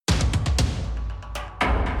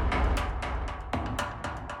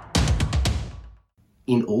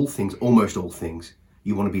in all things, almost all things,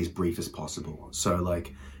 you want to be as brief as possible. So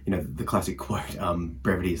like, the classic quote,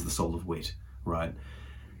 brevity is the soul of wit, right?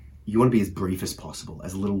 You want to be as brief as possible,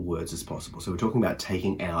 as little words as possible. So we're talking about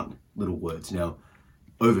taking out little words. Now,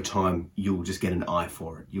 over time, you'll just get an eye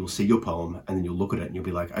for it. You'll see your poem and then you'll look at it and you'll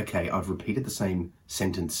be like, okay, I've repeated the same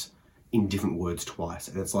sentence in different words twice.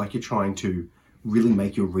 And it's like you're trying to really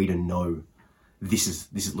make your reader know this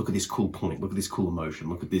is, look at this cool point, look at this cool emotion,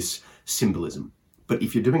 look at this symbolism. But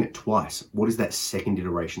if you're doing it twice, what is that second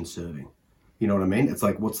iteration serving? You know what I mean? It's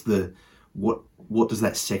like, what does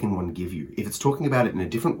that second one give you? If it's talking about it in a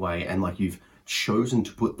different way and like you've chosen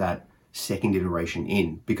to put that second iteration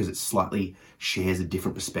in because it slightly shares a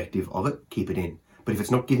different perspective of it, keep it in. But if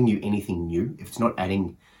it's not giving you anything new, if it's not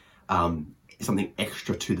adding something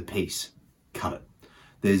extra to the piece, cut it.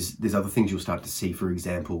 There's other things you'll start to see. For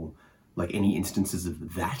example, like any instances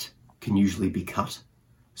of that can usually be cut.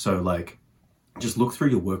 So like, just look through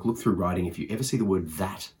your work, look through writing. If you ever see the word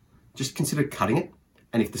that, just consider cutting it.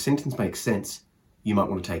 And if the sentence makes sense, you might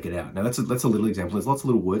want to take it out. Now that's a little example. There's lots of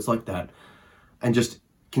little words like that. And just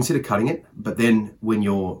consider cutting it. But then when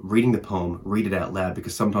you're reading the poem, read it out loud,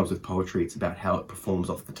 because sometimes with poetry, it's about how it performs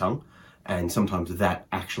off the tongue. And sometimes that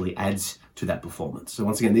actually adds to that performance. So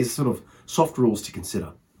once again, these are sort of soft rules to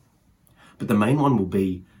consider. But the main one will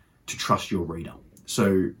be to trust your reader.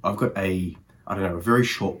 So I've got a very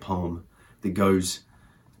short poem that goes,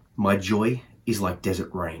 my joy is like desert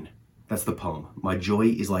rain. That's the poem. My joy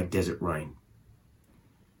is like desert rain.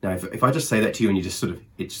 Now, if I just say that to you and it sort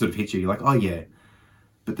of hits you, you're like, oh yeah.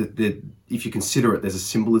 But if you consider it, there's a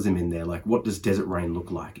symbolism in there. Like, what does desert rain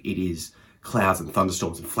look like? It is clouds and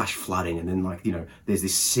thunderstorms and flash flooding, and then there's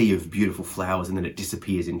this sea of beautiful flowers, and then it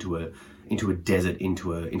disappears into a desert,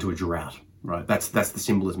 into a drought. Right? That's the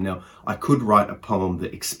symbolism. Now, I could write a poem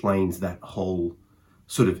that explains that whole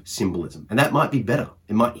sort of symbolism, and that might be better.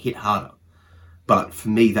 It might hit harder. But for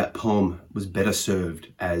me, that poem was better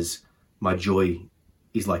served as my joy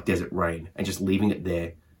is like desert rain, and just leaving it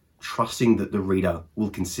there, trusting that the reader will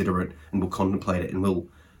consider it and will contemplate it and will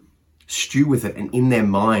stew with it, and in their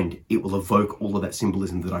mind, it will evoke all of that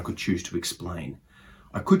symbolism that I could choose to explain.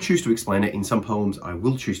 I could choose to explain it. In some poems, I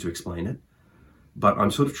will choose to explain it, but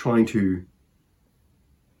I'm sort of trying to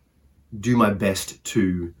do my best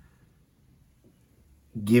to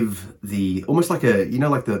give almost like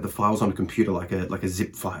the files on a computer, like a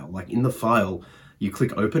zip file. Like in the file, you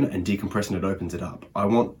click open and decompress and it opens it up. I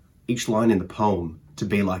want each line in the poem to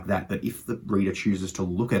be like that if the reader chooses to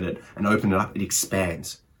look at it and open it up, it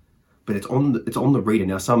expands. But it's on the reader.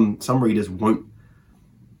 Now some readers won't,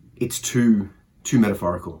 it's too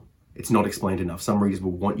metaphorical. It's not explained enough. Some readers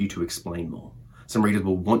will want you to explain more. Some readers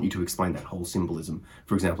will want you to explain that whole symbolism.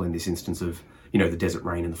 For example, in this instance of, the desert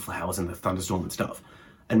rain and the flowers and the thunderstorm and stuff.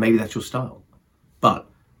 And maybe that's your style. But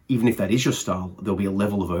even if that is your style, there'll be a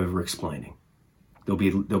level of over-explaining.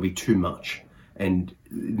 There'll be too much. And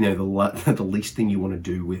the least thing you want to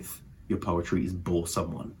do with your poetry is bore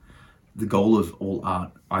someone. The goal of all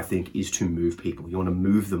art, I think, is to move people. You want to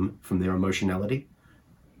move them from their emotionality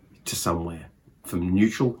to somewhere. From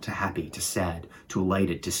neutral to happy, to sad, to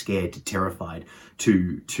elated, to scared, to terrified,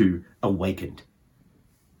 to awakened.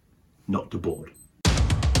 Not to bored.